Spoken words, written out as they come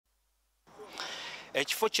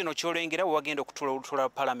Ekifo kino kyolengera wagenda okutula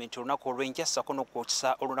Palamenti olunaku olw'enkya ssako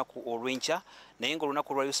n'okwokisa olunaku olw'enkya naye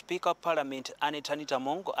ng'olunaku olwayo Sipiika Palamenti Anita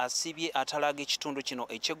Mongo asibye atalaga ekitundu kino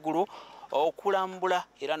eky'eggulu okulambula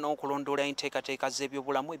era n'okulondoola enteekateeka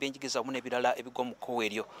z'ebyobulamu ebyenjigiriza wamu n'ebirala ebigwa mu kkowe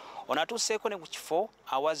eryo. Ono atuuseeko ne ku kifo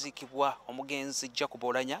awaziikibwa omugenzi Jacob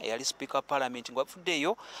Oulanyah eyali Sipiika Palamenti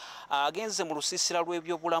ng'avuddeeyo agenze mu lusiisira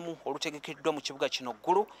lw'ebyobulamu olutegekeddwa mu kibuga kino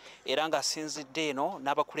Gulu era ng'asinzidde eno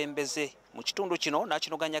n'abakulembeze mu kitundu kino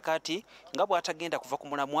n'akinoganya kati nga bw'atagenda kuva ku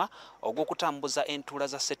mulamwa ogw'okutambuza entuula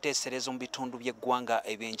za ssetteeserezo mu bitundu by'eggwanga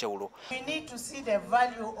ebyenjawulo. We need to see the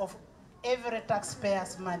value of every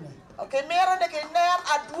taxpayer's money. Okay,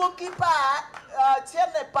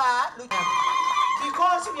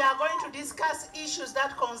 because we are going to discuss issues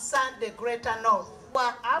that concern the Greater North.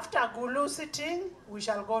 After Gulu sitting, we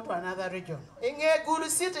shall go to another region. We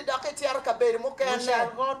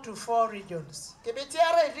shall go to 4 regions.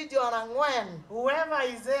 Whoever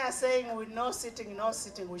is there saying with no sitting,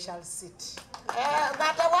 we shall sit.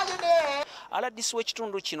 Aladdisi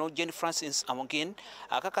w'ekitundu kino Jane Francis Amogen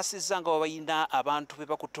akakasizza nga wabayina abantu be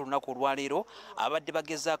bakutte olunaku olwaleero abadde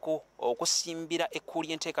bagezaako okusimbira ekkulu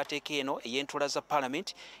ly'enteekateeka eno ey'entuula za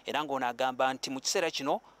Palamenti era ng'ono agamba nti mu kiseera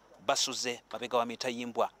kino basuze mabega wa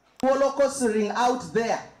mitayimbwa. Out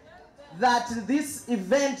there that this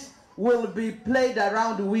event will be played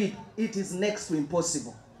around with, it is next to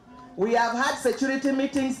impossible. We have had security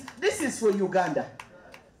meetings. This is for Uganda.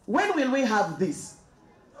 When will we have this?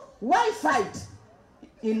 Why fight?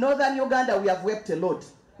 In northern Uganda, we have wept a lot.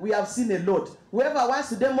 We have seen a lot. Whoever wants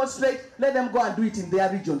to demonstrate, let them go and do it in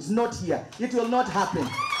their regions, not here. It will not happen.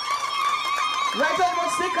 Right, Honourable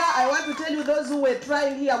Speaker, I want to tell you those who were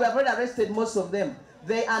trying here, we have already arrested most of them.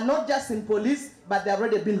 They are not just in police, but they have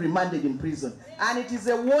already been remanded in prison. And it is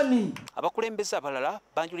a warning. Abakulembeze abalala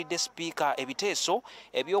banjulidde Sipiika ebiteeso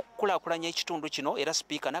eby'okukulaakulanya ekitundu kino era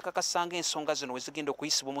Sipiika n'akakasanga ensonga zino we zigenda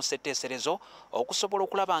okuyisibwa mu ssetteeserezo okusobola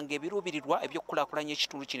okulaba ng'ebiruubirirwa eby'okukulaakulanya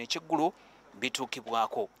ekitundu kino eky'eggulu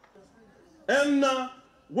bituukibwako. And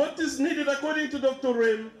what is needed according to Dr.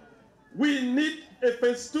 Rim, we need a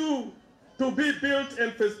phase 2 to be built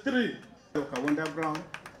and phase 3. Underground,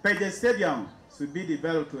 Paget Stadium should be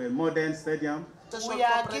developed to a modern stadium. We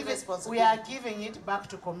are giving it back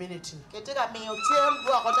to community.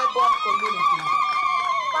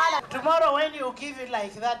 Tomorrow when you give it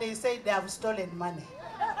like that, they say they have stolen money.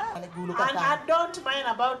 And I don't mind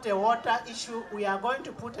about the water issue. We are going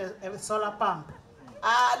to put a solar pump. So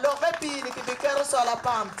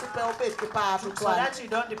that you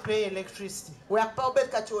don't pay electricity.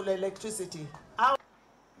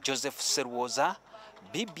 Joseph Serwoza,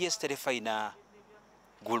 BBS Terefayina,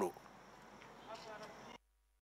 Gulu.